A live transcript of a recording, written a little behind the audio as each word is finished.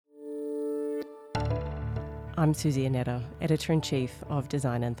I'm Susie Annetta, Editor-in-Chief of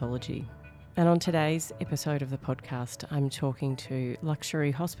Design Anthology. And on today's episode of the podcast, I'm talking to luxury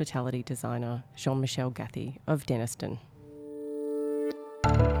hospitality designer Michel-Gathy of Denniston.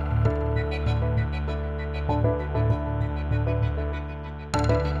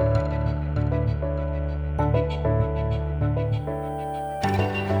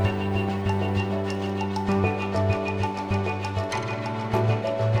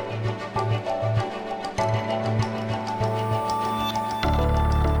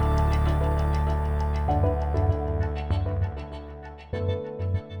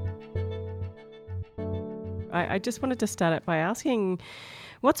 I just wanted to start out by asking,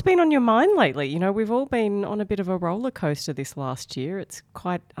 what's been on your mind lately? You know, we've all been on a bit of a roller coaster this last year. It's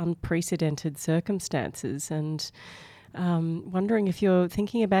quite unprecedented circumstances, and wondering if you're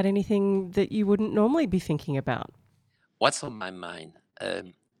thinking about anything that you wouldn't normally be thinking about. What's on my mind?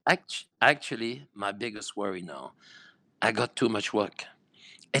 Actually, my biggest worry now, I got too much work.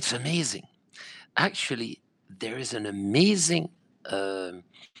 It's amazing. Actually, there is an amazing,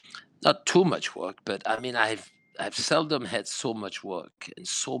 not too much work, but I mean, I've seldom had so much work and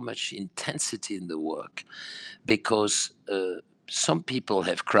so much intensity in the work because some people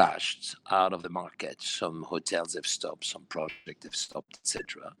have crashed out of the market. Some hotels have stopped, some projects have stopped,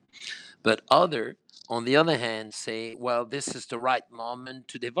 etc. But on the other hand, say, well, this is the right moment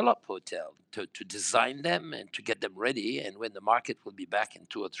to develop hotel, to design them and to get them ready. And when the market will be back in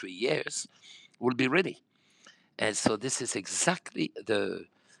 2 or 3 years, we'll be ready. And so this is exactly the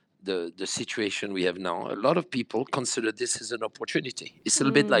situation we have now. A lot of people consider this as an opportunity. It's a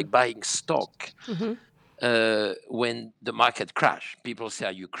little bit like buying stock. Mm-hmm. When the market crash, people say,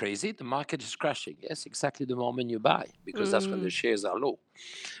 are you crazy? The market is crashing. Yes, exactly the moment you buy, because that's when the shares are low.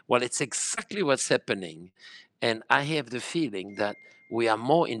 Well, it's exactly what's happening. And I have the feeling that we are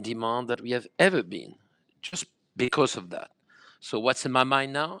more in demand than we have ever been, just because of that. So what's in my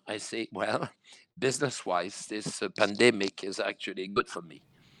mind now? I say, well, business-wise, this pandemic is actually good for me.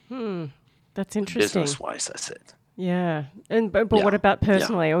 That's interesting. Business-wise, I said. Yeah. But what Yeah, about yeah.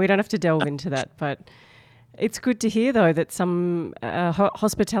 personally? We don't have to delve into that, but it's good to hear, though, that some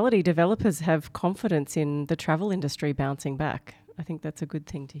hospitality developers have confidence in the travel industry bouncing back. I think that's a good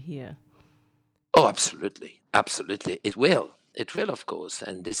thing to hear. Oh, absolutely. Absolutely. It will. It will, of course.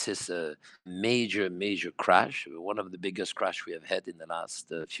 And this is a major, major crash, one of the biggest crash we have had in the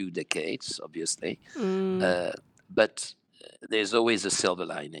last few decades, obviously. But there's always a silver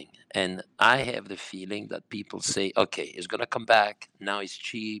lining. And I have the feeling that people say, okay, it's going to come back. Now it's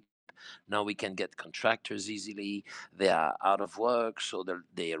cheap. Now we can get contractors easily. They are out of work, so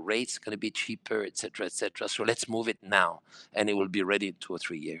their rates going to be cheaper, etc., etc. So let's move it now, and it will be ready in 2 or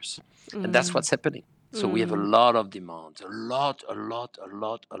 3 years. And that's what's happening. So we have a lot of demands, a lot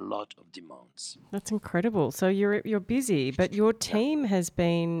of demands. That's incredible. So you're busy, but your team has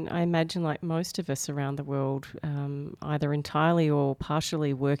been, I imagine, like most of us around the world, either entirely or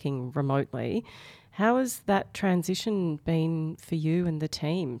partially working remotely. How has that transition been for you and the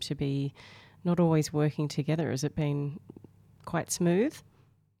team to be not always working together? Has it been quite smooth?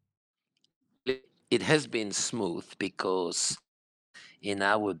 It has been smooth because in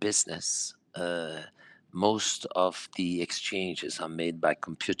our business, most of the exchanges are made by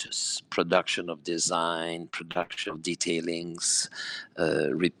computers. Production of design, production of detailings,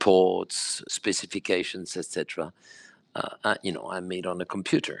 reports, specifications, etc. I'm made on a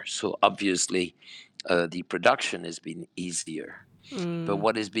computer. So obviously, the production has been easier. But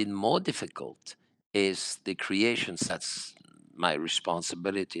what has been more difficult is the creations. That's my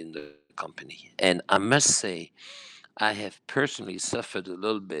responsibility in the company. And I must say, I have personally suffered a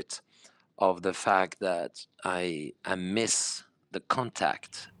little bit of the fact that I miss the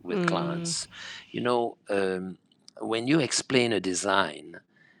contact with clients. When you explain a design,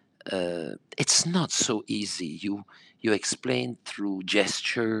 it's not so easy. You explain through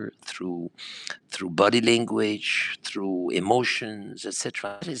gesture, through body language, through emotions,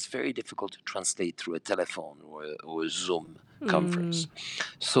 etc. It is very difficult to translate through a telephone or a Zoom conference.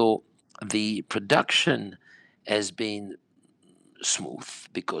 So the production has been smooth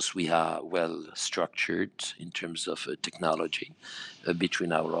because we are well structured in terms of technology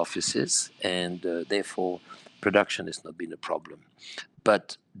between our offices, and therefore production has not been a problem.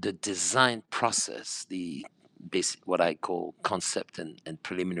 But the design process, the what I call concept and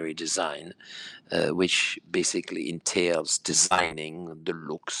preliminary design, which basically entails designing the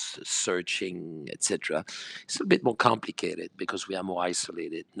looks, searching, etc. It's a bit more complicated because we are more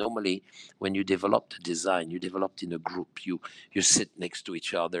isolated. Normally, when you develop the design, you develop in a group. You sit next to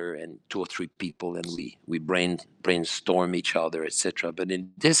each other and two or three people, and we brainstorm each other, etc. But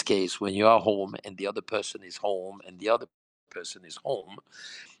in this case, when you are home and the other person is home and the other person is home,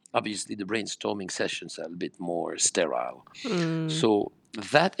 obviously the brainstorming sessions are a bit more sterile. Mm. So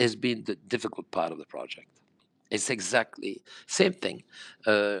that has been the difficult part of the project. It's exactly same thing.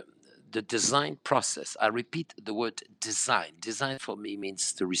 The design process. I repeat the word design. Design for me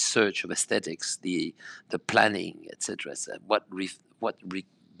means the research of aesthetics, the planning, etc.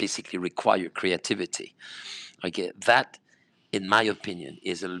 Basically require creativity. Okay, that, in my opinion,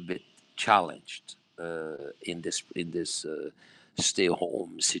 is a little bit challenged in this stay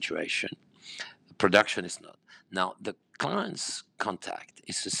home situation. Production is not. Now, the client's contact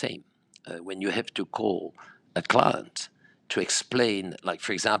is the same. When you have to call a client to explain, like,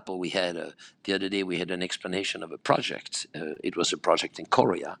 for example, the other day we had an explanation of a project. It was a project in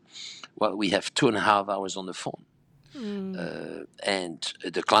Korea. Well, we have 2.5 hours on the phone. Mm. And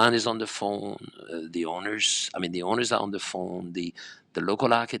the client is on the phone. The owners are on the phone. The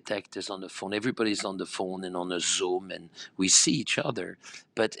local architect is on the phone. Everybody's on the phone and on a Zoom, and we see each other.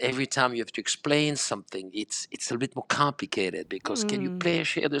 But every time you have to explain something, it's a little bit more complicated because can you Mm. please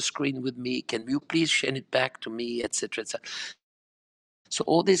share the screen with me? Can you please share it back to me, etc., etc. So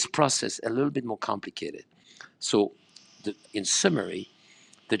all this process a little bit more complicated. So, in summary,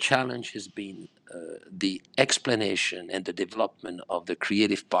 the challenge has been the explanation and the development of the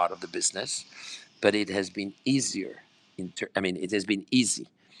creative part of the business, but it has been easier. It has been easy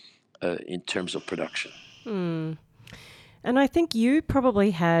in terms of production. Mm. And I think you probably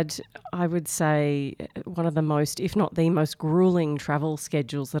had, I would say, one of the most, if not the most grueling travel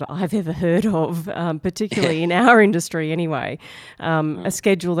schedules that I've ever heard of, particularly in our industry anyway. A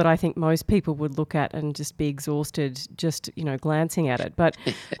schedule that I think most people would look at and just be exhausted just, glancing at it. But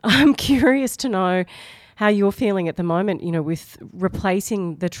I'm curious to know how you're feeling at the moment, with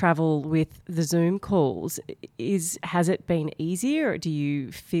replacing the travel with the Zoom calls. Has it been easier? Do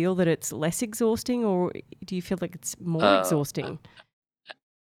you feel that it's less exhausting, or do you feel like it's more Uh, exhausting?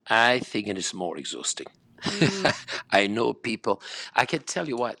 I think it is more exhausting. Mm. I know people. I can tell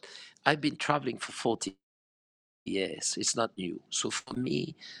you what, I've been traveling for 40 years. It's not new. So for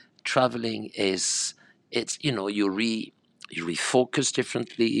me, traveling is it's you refocus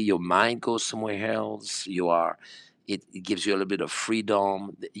differently. Your mind goes somewhere else. It gives you a little bit of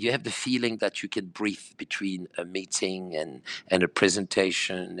freedom. You have the feeling that you can breathe between a meeting and a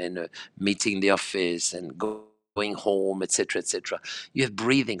presentation and a meeting in the office and going home, etc., etc. You have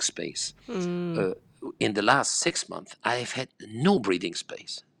breathing space. Mm. uh, in the last 6 months, I've had no breathing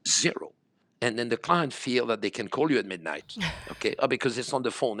space, zero. And then the client feel that they can call you at midnight, okay? Because it's on the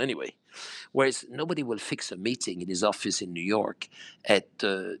phone anyway. Whereas nobody will fix a meeting in his office in New York at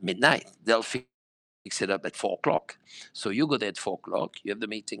midnight. They'll fix it up at 4 o'clock. So you go there at 4 o'clock. You have the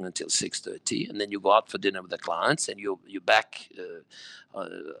meeting until 6:30, and then you go out for dinner with the clients, and you're back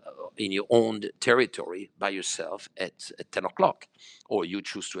in your own territory by yourself at 10 o'clock, or you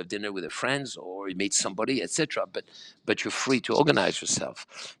choose to have dinner with your friends, or you meet somebody, etc. But you're free to organize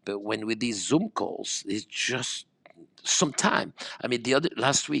yourself. But when with these Zoom calls, it's just some time. The other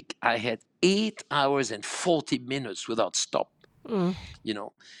last week I had 8 hours and 40 minutes without stop, Mm. you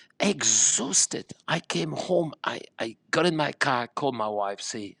know, exhausted. I came home. I got in my car, called my wife,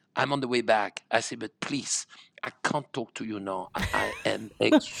 say, I'm on the way back. I say, but please, I can't talk to you now. I am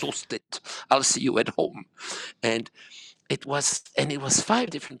exhausted. I'll see you at home. And it was 5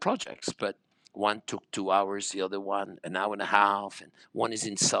 different projects, but one took 2 hours, the other one an hour and a half, and one is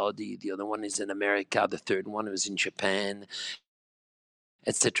in Saudi, the other one is in America, the third one was in Japan,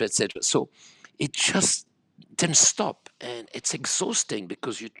 etc., etc. So it just didn't stop, and it's exhausting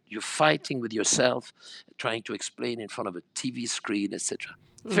because you're fighting with yourself, trying to explain in front of a TV screen, etc.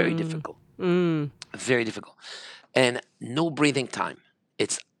 Very Mm. difficult, Mm. very difficult, and no breathing time.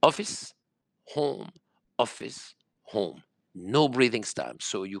 It's office, home, office, home. No breathing time,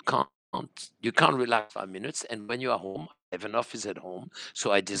 so you can't relax 5 minutes. And when you are home, I have an office at home,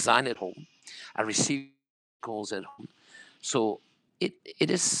 so I design at home. I receive calls at home. So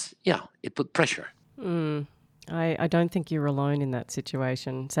it put pressure. Mm. I don't think you're alone in that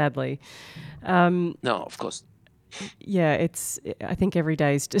situation, sadly. Um, No, of course. yeah, I think every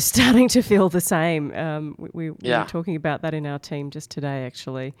day is just starting to feel the same. We were Yeah, talking about that in our team just today,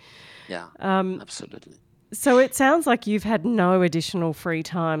 actually. yeah, Um, absolutely. So it sounds like you've had no additional free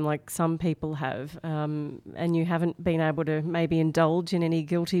time like some people have, and you haven't been able to maybe indulge in any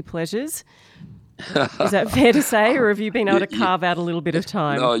guilty pleasures. Is that fair to say, or have you been able you, to you, carve out a little bit of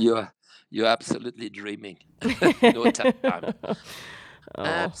time? no, you're absolutely dreaming. No time. Oh.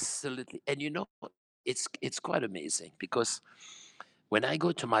 Absolutely. And it's quite amazing because when I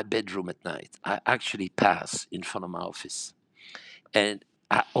go to my bedroom at night, I actually pass in front of my office. And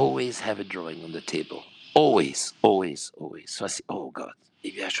I always have a drawing on the table. Always, always, always. So I say, oh God,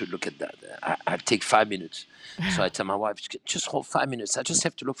 maybe I should look at that. I'll take 5 minutes. So I tell my wife, just hold 5 minutes. I just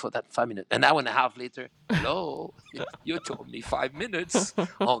have to look for that 5 minutes. An hour and a half later, hello, you told me 5 minutes.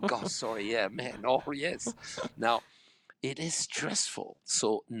 Oh God, sorry. Yeah, man. Oh, yes. Now, it is stressful.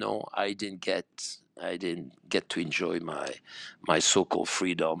 So no, I didn't get to enjoy my so-called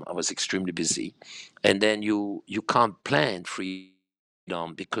freedom. I was extremely busy. And then you can't plan freedom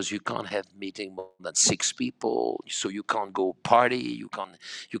because you can't have meeting more than 6 people. So you can't go party, you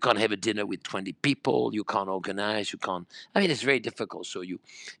can't have a dinner with 20 people, you can't organize, you can't. I mean, it's very difficult. So you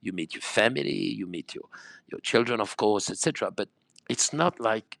meet your family, you meet your children, of course, etc. But it's not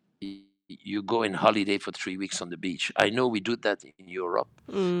like you go in holiday for 3 weeks on the beach. I know we do that in Europe,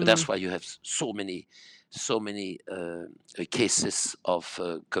 but Mm, that's why you have so many cases of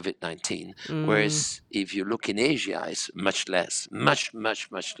COVID-19. mm, Whereas if you look in Asia, it's much less, much,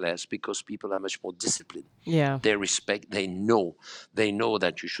 much, much less, because people are much more disciplined. yeah. They respect. They know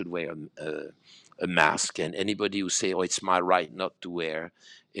that you should wear a mask, and anybody who say, "Oh, it's my right not to wear,"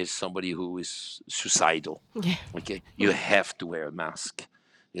 is somebody who is suicidal. Yeah. Okay, you have to wear a mask.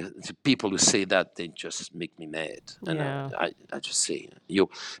 The people who say that, they just make me mad, and Yeah. I just say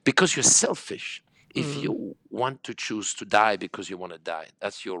because you're selfish. If Mm, you want to choose to die because you want to die,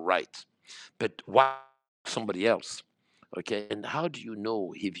 that's your right. But why somebody else? Okay, and how do you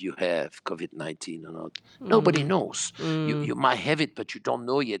know if you have COVID-19 or not? Nobody mm, knows. You mm, you might have it, but you don't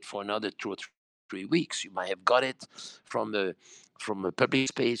know yet for another 2 or 3 weeks. You might have got it from a from a public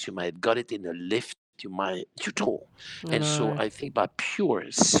space. You might have got it in a lift. You don't know. I And so know. I think by pure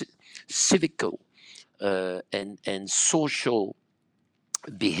civical and social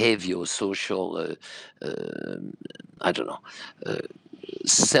behavior, social I don't know, uh,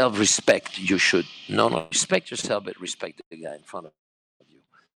 self-respect. You should not only respect yourself, but respect the guy in front of you.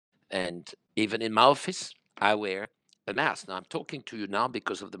 And even in my office, I wear a mask. Now I'm talking to you now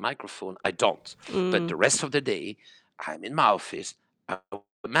because of the microphone. I don't, but Mm, the rest of the day, I'm in my office. I wear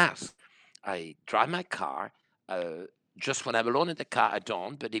a mask. I drive my car. Uh, just when I'm alone in the car, I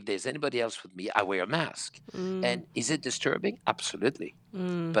don't. But if there's anybody else with me, I wear a mask. mm, And is it disturbing? Absolutely.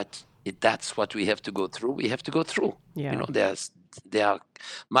 mm. But if that's what we have to go through, we have to go through. You Yeah. know, there are.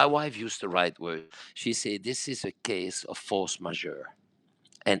 My wife used the right word. She said this is a case of force majeure,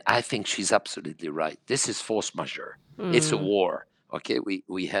 and I think she's absolutely right. This is force majeure. It's a Mm, war. Okay,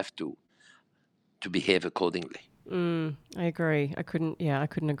 we have to behave accordingly. I agree. I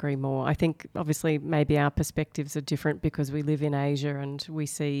couldn't agree more. I think obviously maybe our perspectives are different because we live in Asia and we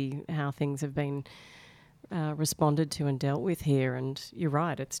see how things have been responded to and dealt with here. And you're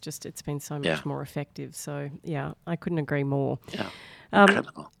right, it's been so Yeah, much more effective. So yeah, I couldn't agree more. yeah, Um,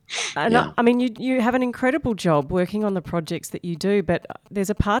 incredible. and Yeah, I mean, you have an incredible job working on the projects that you do, but there's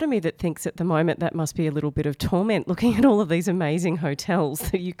a part of me that thinks at the moment that must be a little bit of torment looking at all of these amazing hotels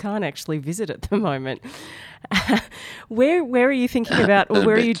that you can't actually visit at the moment. Where are you thinking about, or a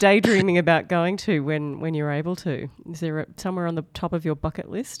where are you bit. daydreaming about going to when you're able to? Is there somewhere on the top of your bucket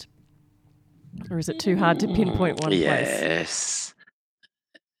list, or is it too hard to pinpoint one place? Yes.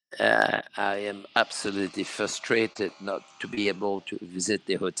 I am absolutely frustrated not to be able to visit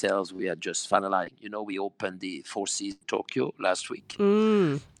the hotels we are just finalizing. We opened the Four Seasons Tokyo last week,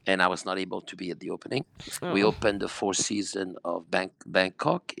 Mm. and I was not able to be at the opening. We Oh. opened the Four Seasons of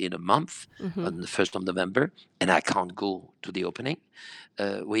Bangkok in a month, Mm-hmm. on the 1st of November, and I can't go to the opening.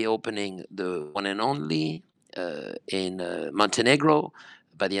 We're opening the one and only in Montenegro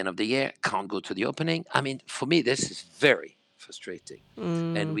by the end of the year. Can't go to the opening. I mean, for me, this is very frustrating.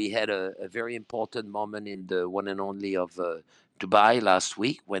 And Mm. we had a very important moment in the one and only of Dubai last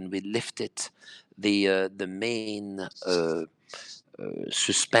week when we lifted the main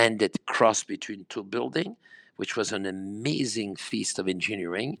suspended cross between two buildings, which was an amazing feast of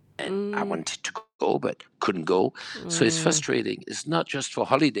engineering. And I Mm. wanted to go, but couldn't go. So it's Mm. frustrating. It's not just for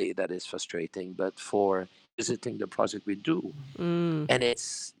holiday that is frustrating, but for visiting the project we do. Mm. And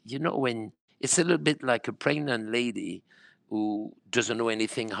it's, when it's a little bit like a pregnant lady who doesn't know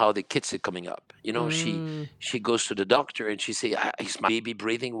anything how the kids are coming up. She Mm. she goes to the doctor and she say, "Is my baby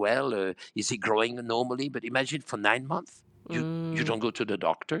breathing well? Is he growing normally?" But imagine for 9 months, you Mm. don't go to the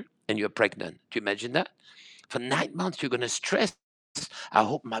doctor and you're pregnant. Do you imagine that? For 9 months, you're going to stress. I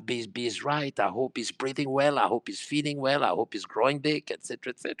hope my baby is right. I hope he's breathing well. I hope he's feeding well. I hope he's growing big,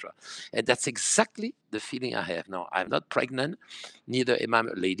 etc., etc. And that's exactly the feeling I have now. I'm not pregnant, neither am I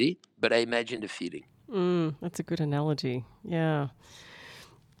a lady, but I imagine the feeling. That's a good analogy. Yeah.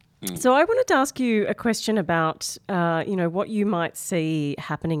 Mm. So I wanted to ask you a question about, what you might see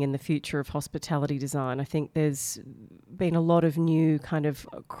happening in the future of hospitality design. I think there's been a lot of new kind of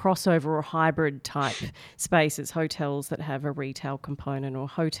crossover or hybrid type spaces, hotels that have a retail component or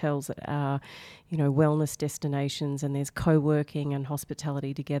hotels that are, wellness destinations, and there's co-working and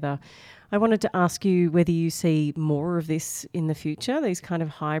hospitality together. I wanted to ask you whether you see more of this in the future, these kind of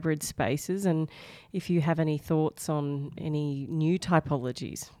hybrid spaces, and if you have any thoughts on any new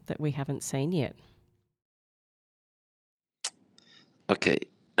typologies that we haven't seen yet. Okay.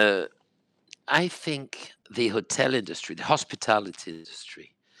 Uh, I think the hotel industry, the hospitality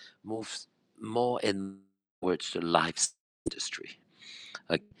industry, moves more and more towards the lifestyle industry.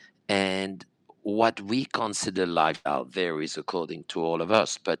 Okay. And what we consider lifestyle varies according to all of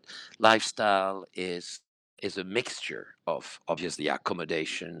us, but lifestyle is a mixture of obviously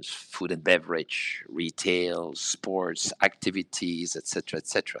accommodations, food and beverage, retail, sports, activities, etc.,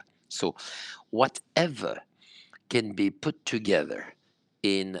 etc. So whatever can be put together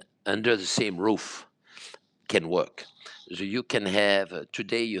in under the same roof can work. So you can have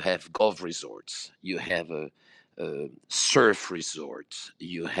today you have golf resorts, you have a surf resort,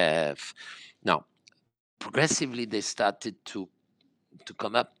 you have now progressively they started to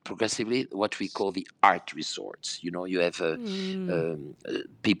come up progressively what we call the art resorts. You know, you have Mm.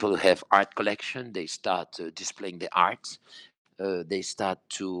 people who have art collection. They start displaying the art. They start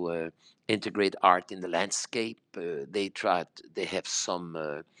to integrate art in the landscape. They have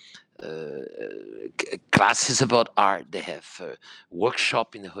some classes about art. They have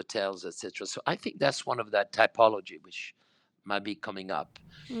workshop in the hotels, etc. So I think that's one of that typology which might be coming up.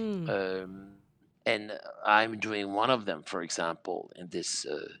 Mm. And I'm doing one of them, for example, in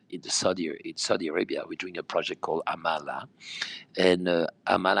Saudi Arabia. We're doing a project called Amala, and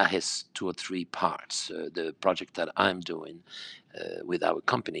Amala has two or three parts. The project that I'm doing with our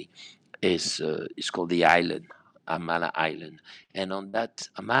company is called the island, Amala Island, and on that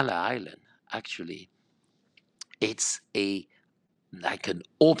Amala Island, actually, it's a like an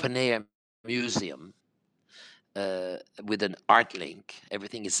open air museum with an art link.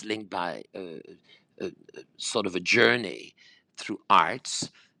 Everything is linked by sort of a journey through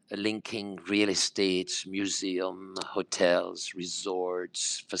arts, linking real estate, museum, hotels,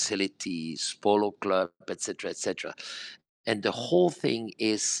 resorts, facilities, polo club, etc., etc. And the whole thing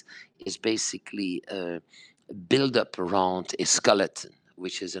is basically built up around a skeleton,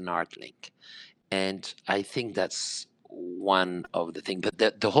 which is an art link. And I think that's one of the things.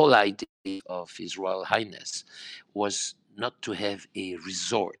 But the whole idea of His Royal Highness was not to have a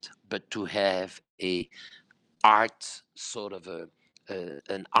resort, but to have a art sort of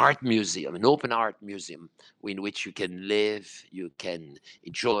an art museum, an open art museum in which you can live, you can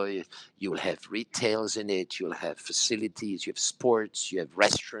enjoy. You'll have retails in it, you'll have facilities, you have sports, you have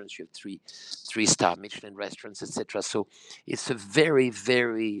restaurants, you have three-star Michelin restaurants, etc. So it's a very,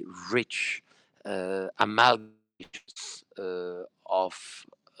 very rich amalgamation of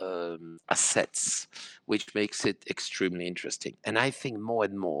assets, which makes it extremely interesting. And I think more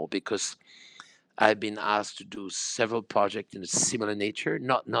and more because I've been asked to do several projects in a similar nature,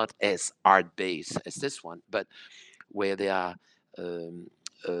 not as art based as this one, but where they are. Um,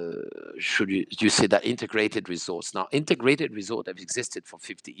 should you say that integrated resorts? Now, integrated resort have existed for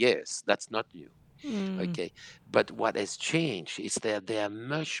 50 years. That's not new. Mm. Okay, but what has changed is that they are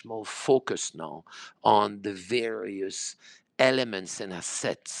much more focused now on the various elements and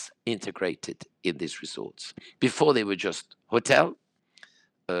assets integrated in these resorts. Before they were just hotel,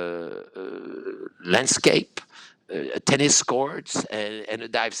 landscape, tennis courts, and a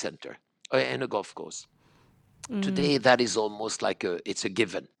dive center and a golf course. Mm. Today, that is almost like it's a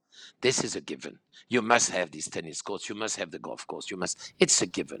given. This is a given. You must have these tennis courts. You must have the golf course. You must. It's a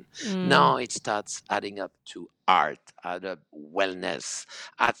given. Mm. Now it starts adding up to art, add up wellness,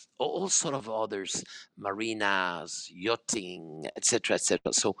 add all sort of others, marinas, yachting, etc.,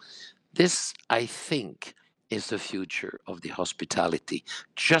 etc. So this, I think, is the future of the hospitality.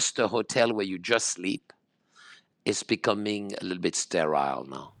 Just a hotel where you just sleep is becoming a little bit sterile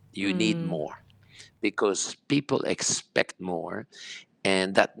now. You need Mm. more because people expect more.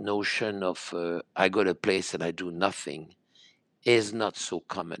 And that notion of I go to a place and I do nothing is not so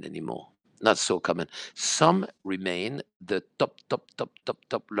common anymore. Not so common. Some remain, the top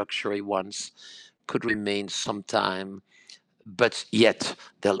luxury ones could remain sometime but yet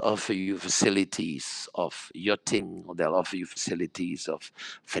they'll offer you facilities of yachting, or they'll offer you facilities of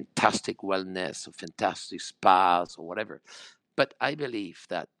fantastic wellness or fantastic spas or whatever. But I believe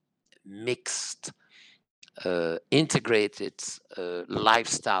that mixed, integrated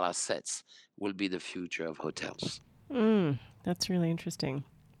lifestyle assets will be the future of hotels. That's really interesting.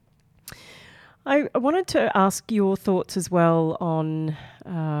 I wanted to ask your thoughts as well on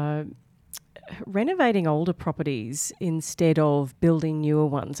renovating older properties instead of building newer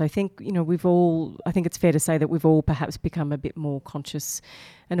ones. I think, I think it's fair to say that we've all perhaps become a bit more conscious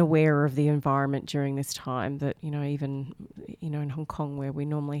and aware of the environment during this time that, even, in Hong Kong where we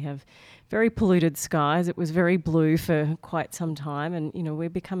normally have very polluted skies, it was very blue for quite some time. And, we're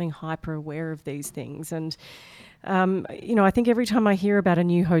becoming hyper aware of these things. And I think every time I hear about a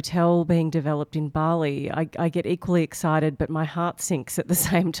new hotel being developed in Bali, I get equally excited, but my heart sinks at the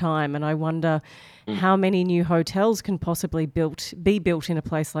same time. And I wonder how many new hotels can possibly be built in a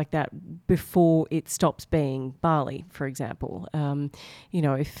place like that before it stops being Bali, for example.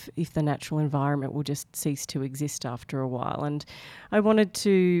 If the natural environment will just cease to exist after a while. And I wanted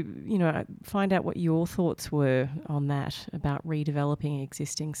to, find out what your thoughts were on that, about redeveloping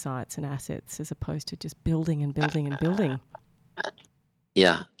existing sites and assets as opposed to just building and building and building.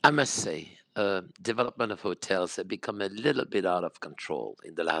 Yeah, I must say, development of hotels have become a little bit out of control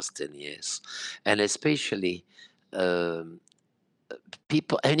in the last 10 years. And especially um,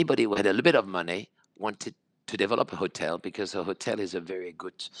 anybody who had a little bit of money wanted to develop a hotel, because a hotel is a very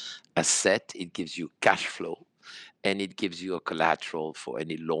good asset. It gives you cash flow and it gives you a collateral for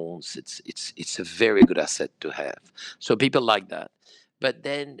any loans. It's a very good asset to have. So people like that. But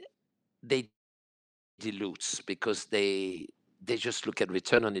then they dilutes because they just look at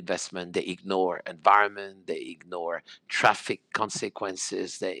return on investment. They ignore environment. They ignore traffic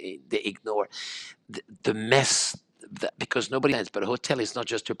consequences. They ignore the mess. Because nobody understands, but a hotel is not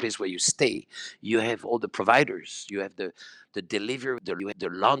just a place where you stay. You have all the providers. You have the delivery. You have the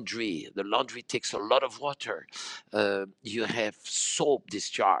laundry. The laundry takes a lot of water. You have soap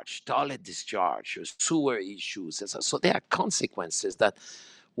discharge, toilet discharge, sewer issues. And so there are consequences that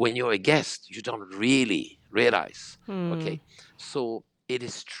when you're a guest, you don't really realize. Hmm. Okay, so it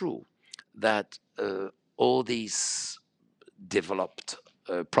is true that all these developed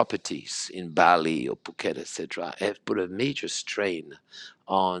properties in Bali or Phuket, etc., have put a major strain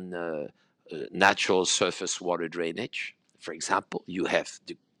on natural surface water drainage. For example, you have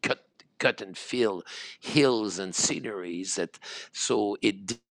to cut and fill hills and sceneries that so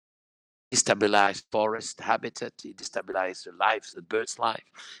it destabilize forest habitat, it destabilize the lives, the bird's life,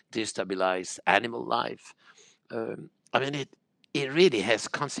 destabilize animal life. I mean, it really has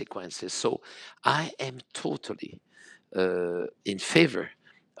consequences. So I am totally in favor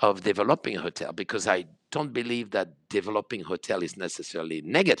of developing a hotel, because I don't believe that developing hotel is necessarily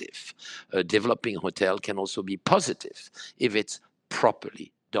negative. Developing hotel can also be positive if it's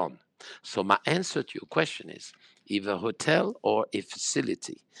properly done. So my answer to your question is, if a hotel or a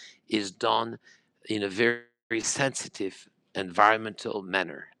facility is done in a very sensitive environmental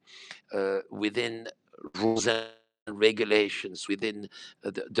manner, within rules and regulations, within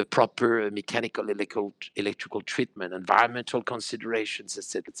the proper mechanical, electrical treatment, environmental considerations,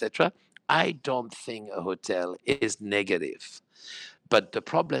 etc., I don't think a hotel is negative. But the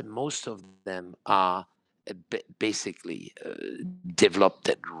problem, most of them are basically developed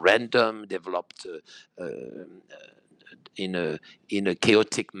at random, developed in a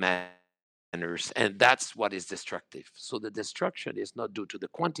chaotic manners, and that's what is destructive. So the destruction is not due to the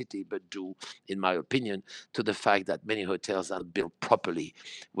quantity, but due, in my opinion, to the fact that many hotels are built properly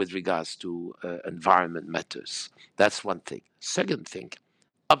with regards to environment matters. That's one thing. Second thing,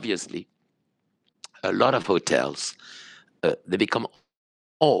 obviously, a lot of hotels they become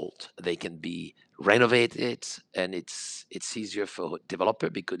old. They can be renovated, and it's easier for a developer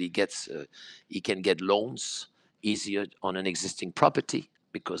because he can get loans easier on an existing property,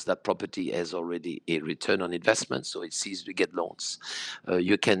 because that property has already a return on investment, so it's easy to get loans.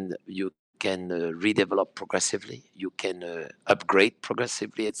 You can redevelop progressively. You can upgrade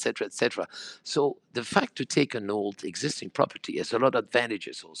progressively, etc., etc. So the fact to take an old existing property has a lot of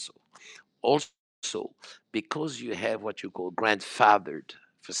advantages also. Also, because you have what you call grandfathered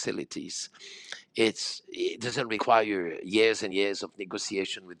facilities, it doesn't require years and years of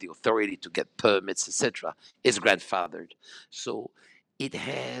negotiation with the authority to get permits, etc. It's grandfathered, so it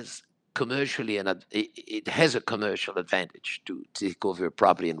has it has a commercial advantage to take over a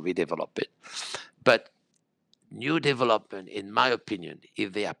property and redevelop it. But new development, in my opinion,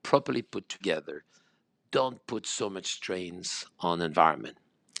 if they are properly put together, don't put so much strains on environment.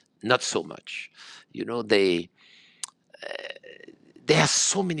 Not so much. You know, there are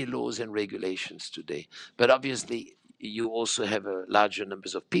so many laws and regulations today, but obviously you also have a larger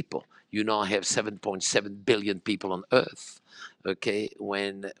numbers of people. You now have 7.7 billion people on Earth. Okay,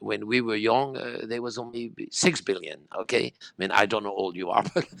 when we were young, there was only 6 billion. Okay, I mean I don't know how old you are,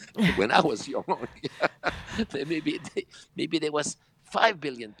 but when I was young, maybe there was 5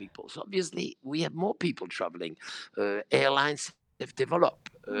 billion people. So obviously we have more people traveling. Airlines have developed.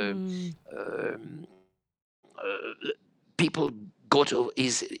 Mm, People go to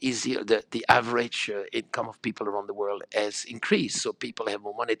is easier. The average income of people around the world has increased, so people have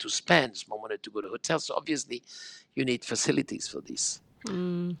more money to spend, more money to go to hotels. So obviously you need facilities for this.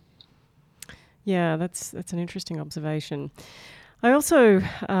 mm. Yeah, that's an interesting observation. I also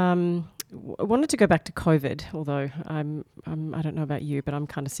wanted to go back to COVID, although I don't know about you, but I'm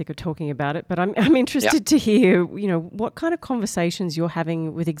kind of sick of talking about it. But I'm Yeah. interested to hear, what kind of conversations you're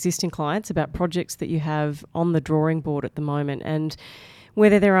having with existing clients about projects that you have on the drawing board at the moment, and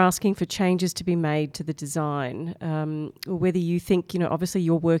whether they're asking for changes to be made to the design, or whether you think, obviously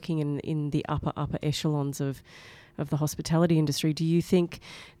you're working in the upper echelons of the hospitality industry. Do you think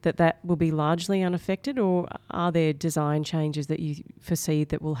that will be largely unaffected, or are there design changes that you foresee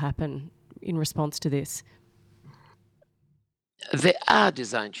that will happen in response to this? There are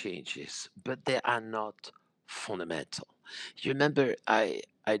design changes, but they are not fundamental. You remember, I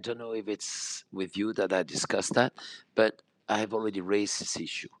don't know if it's with you that I discussed that, but I have already raised this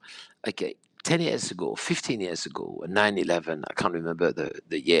issue. Okay, 10 years ago, 15 years ago, 9/11, I can't remember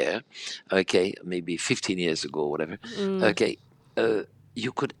the year, okay, maybe 15 years ago, whatever, Mm, okay, uh,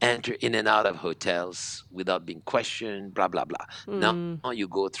 you could enter in and out of hotels without being questioned, blah, blah, blah. Now mm, you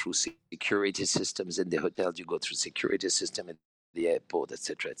go through security systems in the hotels, you go through security system in the airport,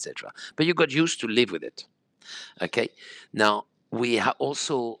 etc., etc. But you got used to live with it. Okay. Now we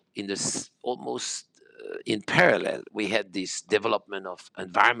also in this almost in parallel we had this development of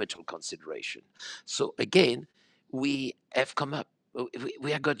environmental consideration. So again, we have come up.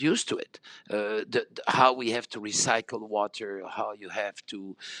 We have got used to it. How we have to recycle water, how you have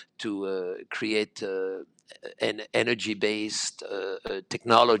to create an energy-based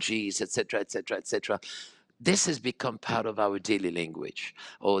technologies, etc., etc., etc. This has become part of our daily language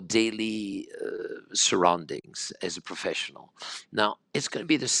or daily surroundings as a professional. Now, it's going to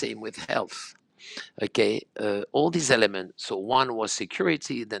be the same with health. Okay, all these elements. So one was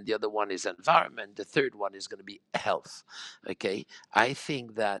security, then the other one is environment. The third one is going to be health. Okay, I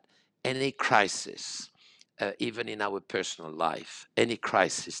think that any crisis, even in our personal life, any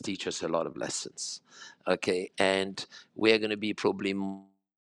crisis teaches a lot of lessons. Okay, and we are going to be probably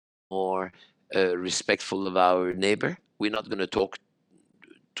more respectful of our neighbor. We're not going to talk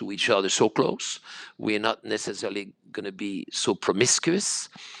to each other so close. We're not necessarily going to be so promiscuous.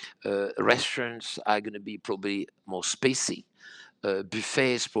 Restaurants are going to be probably more spacey.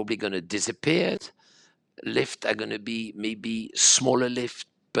 Buffets probably going to disappear. Lift are going to be maybe smaller lift,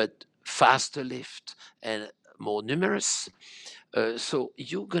 but faster lift and more numerous. So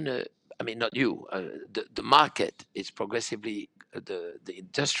you're gonna, I mean, not you. The market is progressively the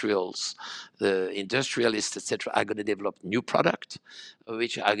industrials, the industrialists, etc., are going to develop new product,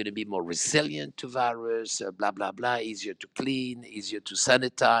 which are going to be more resilient to virus, blah blah blah, easier to clean, easier to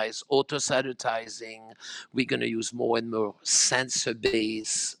sanitize, auto sanitizing. We're going to use more and more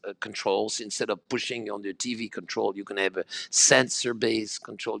sensor-based controls instead of pushing on the TV control. You can have a sensor-based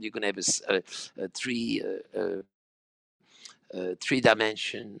control. You can have a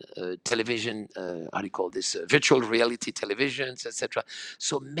three-dimension television, how do you call this, virtual reality televisions, etc.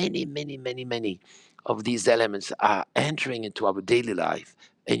 So many of these elements are entering into our daily life,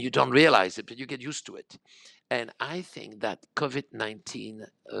 and you don't realize it, but you get used to it. And I think that COVID-19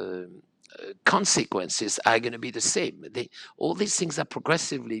 consequences are going to be the same. All these things are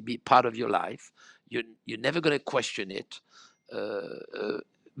progressively be part of your life. You're never going to question it, uh,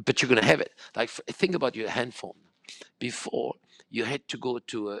 but you're going to have it. Like think about your handphone. Before you had to go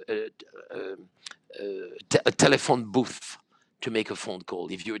to a telephone booth to make a phone call.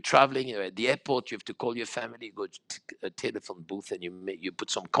 If you were traveling you're at the airport, you have to call your family, you go to a telephone booth, and you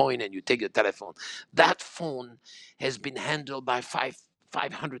put some coin and you take your telephone. That phone has been handled by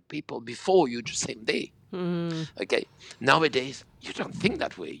 500 people before you the same day. mm, Okay. Nowadays, you don't think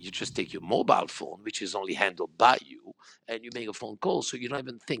that way. You just take your mobile phone, which is only handled by you, and you make a phone call. So you don't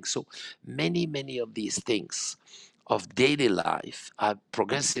even think. So many of these things of daily life are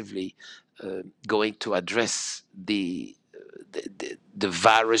progressively going to address the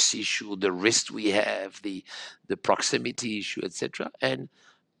virus issue, the risk we have, the proximity issue, etc. And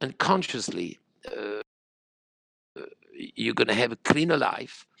consciously, you're going to have a cleaner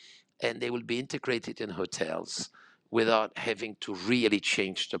life, and they will be integrated in hotels without having to really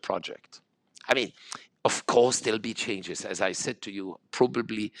change the project. I mean, of course, there'll be changes. As I said to you,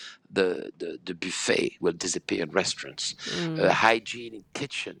 probably the buffet will disappear in restaurants. Mm. Hygiene in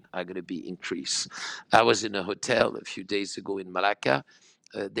kitchen are going to be increased. I was in a hotel a few days ago in Malacca.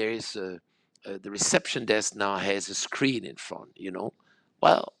 There is the reception desk now has a screen in front.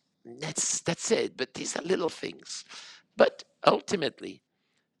 Well, that's it. But these are little things. But ultimately,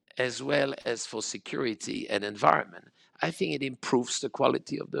 as well as for security and environment, I think it improves the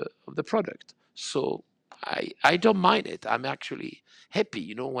quality of the product. So I don't mind it. I'm actually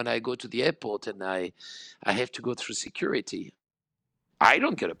happy. When I go to the airport and I have to go through security, I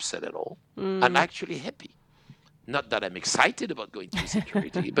don't get upset at all. I'm Mm. actually happy. Not that I'm excited about going through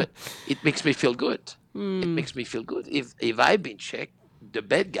security, but it makes me feel good. It Mm. makes me feel good. If I've been checked, the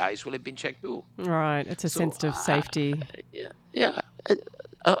bad guys will have been checked too. Right. It's a So sense of safety. yeah, yeah.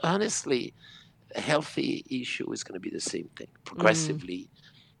 Honestly, a healthy issue is going to be the same thing. Mm. Progressively,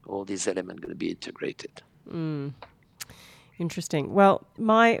 all these elements are going to be integrated. Mm. Interesting. Well,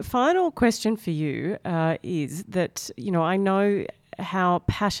 my final question for you is that, I know how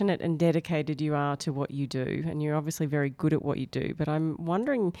passionate and dedicated you are to what you do, and you're obviously very good at what you do, but I'm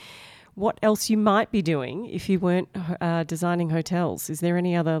wondering what else you might be doing if you weren't designing hotels. Is there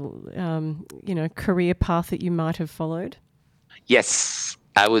any other, career path that you might have followed? Yes,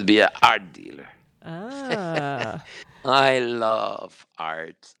 I would be an art dealer. Ah. I love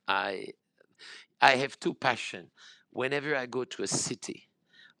art. I have two passions. Whenever I go to a city,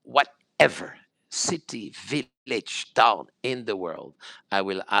 whatever city, village, town in the world, I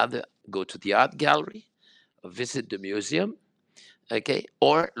will either go to the art gallery, visit the museum, okay,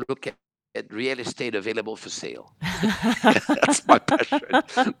 or look at real estate available for sale. That's my passion.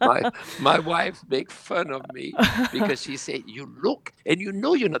 My my wife makes fun of me because she said, "You look and you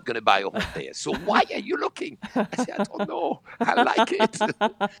know you're not going to buy a home there. So why are you looking?" I said, "I don't know. I like it."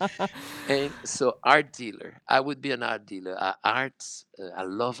 And so, art dealer. I would be an art dealer. Art. I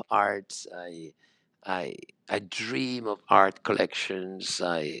love art. I I dream of art collections.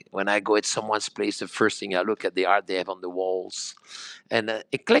 When I go at someone's place, the first thing I look at the art they have on the walls. And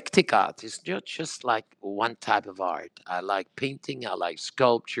eclectic art is not just like one type of art. I like painting. I like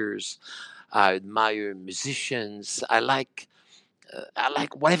sculptures. I admire musicians. I like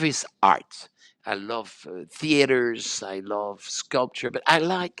whatever is art. I love theaters. I love sculpture, but I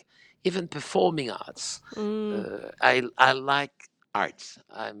like even performing arts. Mm. I like art.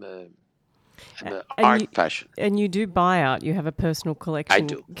 I'm a And you art passion. and you do buy art. You have a personal I collection.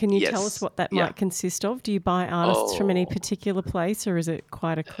 do. Can you tell us Yes. what that Yeah. might consist of? Do you buy artists from any Oh. particular place, or is it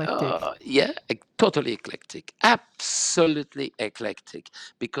quite eclectic? Yeah, totally eclectic. Absolutely eclectic.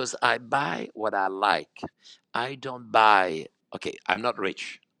 Because I buy what I like. I don't buy. Okay, I'm not rich.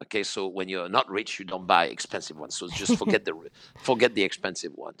 Okay, so when you're not rich, you don't buy expensive ones. So just forget the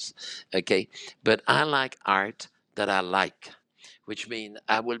expensive ones. Okay, but I like art that I like, which means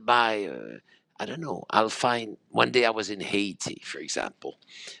I will buy. I don't know. I'll find one day I was in Haiti, for example,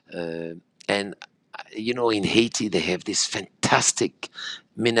 uh, and in Haiti, they have this fantastic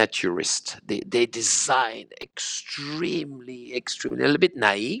miniaturist. They design extremely, a little bit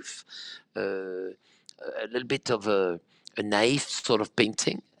naive, a little bit of a naive sort of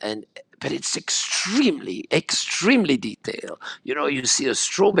painting, but it's extremely detailed. You see a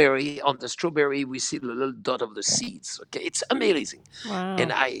strawberry. On the strawberry, we see the little dot of the seeds. Okay, it's amazing. And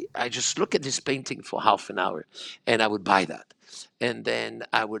Wow. I just look at this painting for half an hour, and I would buy that. And then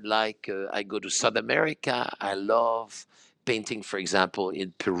I go to South America. I love painting, for example,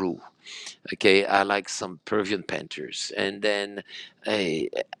 in Peru. Okay, I like some Peruvian painters. And then I,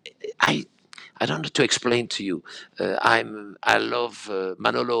 I, I don't know to explain to you. I love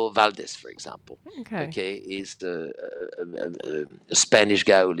Manolo Valdez, for example. Okay. Okay, he's a Spanish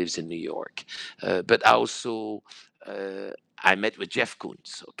guy who lives in New York. But also, I met with Jeff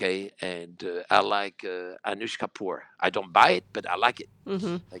Koons. Okay, and I like Anush Kapoor. I don't buy it, but I like it.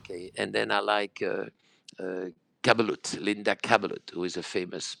 Mm-hmm. Okay, and then I like uh, Linda Cabalut, who is a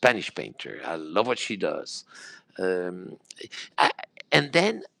famous Spanish painter. I love what she does. Um, I, and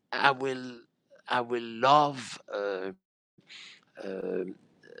then I will I will love. Uh,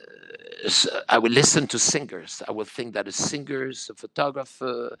 I will listen to singers. I will think that a singer, a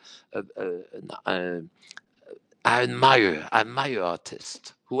photographer, uh, I admire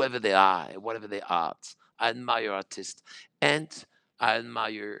artists, whoever they are, whatever their art. I admire artists, and I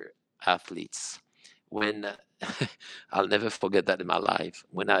admire athletes. When I'll never forget that in my life.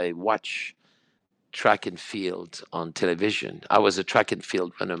 When I watch track and field on television, I was a track and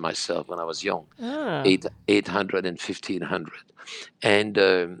field runner myself when I was young, Ah. 800 and 1500, and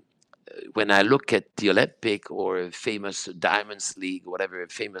when I look at the Olympic or a famous Diamonds League, whatever,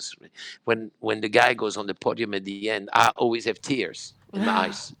 famous, when the guy goes on the podium at the end, I always have tears in my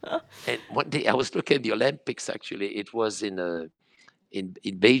eyes. And one day I was looking at the Olympics. Actually, it was in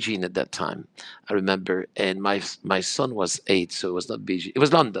Beijing at that time, I remember. And my son was 8, so it was not Beijing. It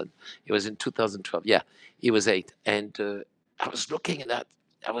was London. It was in 2012. Yeah, he was 8, and I was looking at that.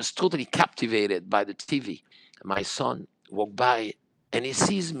 I was totally captivated by the TV. My son walked by, and he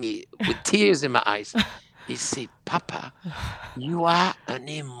sees me with tears in my eyes. He said, "Papa, you are an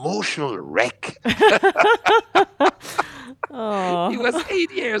emotional wreck." He Oh. was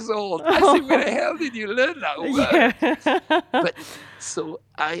 8 years old. I said, "Where the hell did you learn that word?" Yeah. But so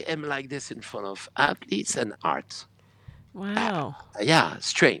I am like this in front of athletes and art. Uh, Wow. yeah,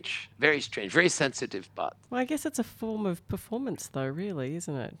 strange, very sensitive. But Well, I guess it's a form of performance, though, really,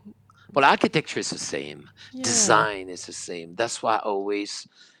 isn't it? well, architecture is the same, Yeah. design is the same. That's why I always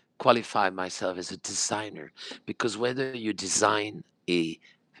qualify myself as a designer, because whether you design a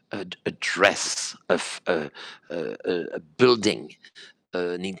dress, a building,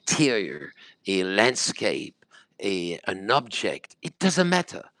 an interior, a landscape, an object, it doesn't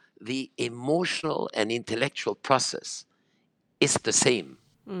matter. The emotional and intellectual process is the same.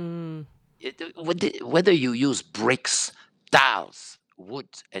 Mm. Whether you use bricks, tiles, wood,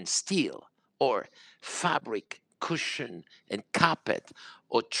 and steel, or fabric, cushion, and carpet,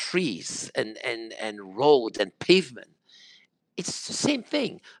 or trees and road and pavement, it's the same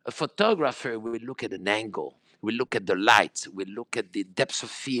thing. A photographer will look at an angle, we look at the light, we look at the depth of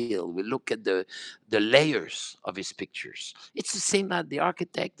field, we look at the layers of his pictures. It's the same than the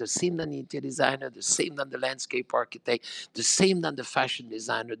architect, the same than the interior designer, the same than the landscape architect, the same than the fashion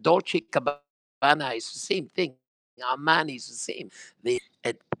designer. Dolce Gabbana is the same thing. Armani is the same. They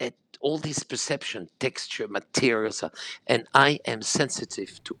at all these perception, texture, materials, and I am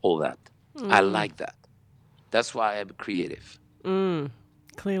sensitive to all that. I Mm. like that. That's why I'm creative Mm.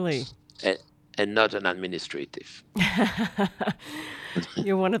 Clearly. and, and not an administrative.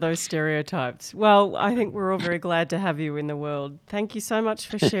 You're one of those stereotypes. Well, I think we're all very glad to have you in the world. Thank you so much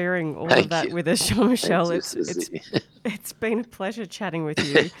for sharing all of Thank that you. with us, Thank Jean-Michel. you, It's Susie. it's been a pleasure chatting with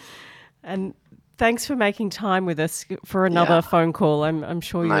you, and thanks for making time with us for Yeah, another phone call. I'm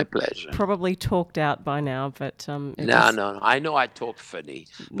sure my you're pleasure. probably talked out by now, but it No, was no, no. I know I talk funny,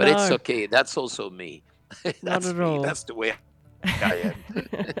 but it's no, okay. That's also me. not That's at me. all. That's the way I am.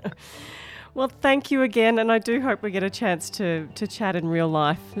 Well, thank you again, and I do hope we get a chance to chat in real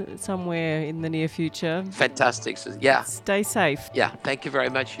life somewhere in the near future. Fantastic, Susie. Yeah, Stay safe. yeah. Thank you very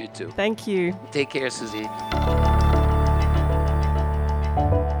much, you too. Thank you. Take care, Susie.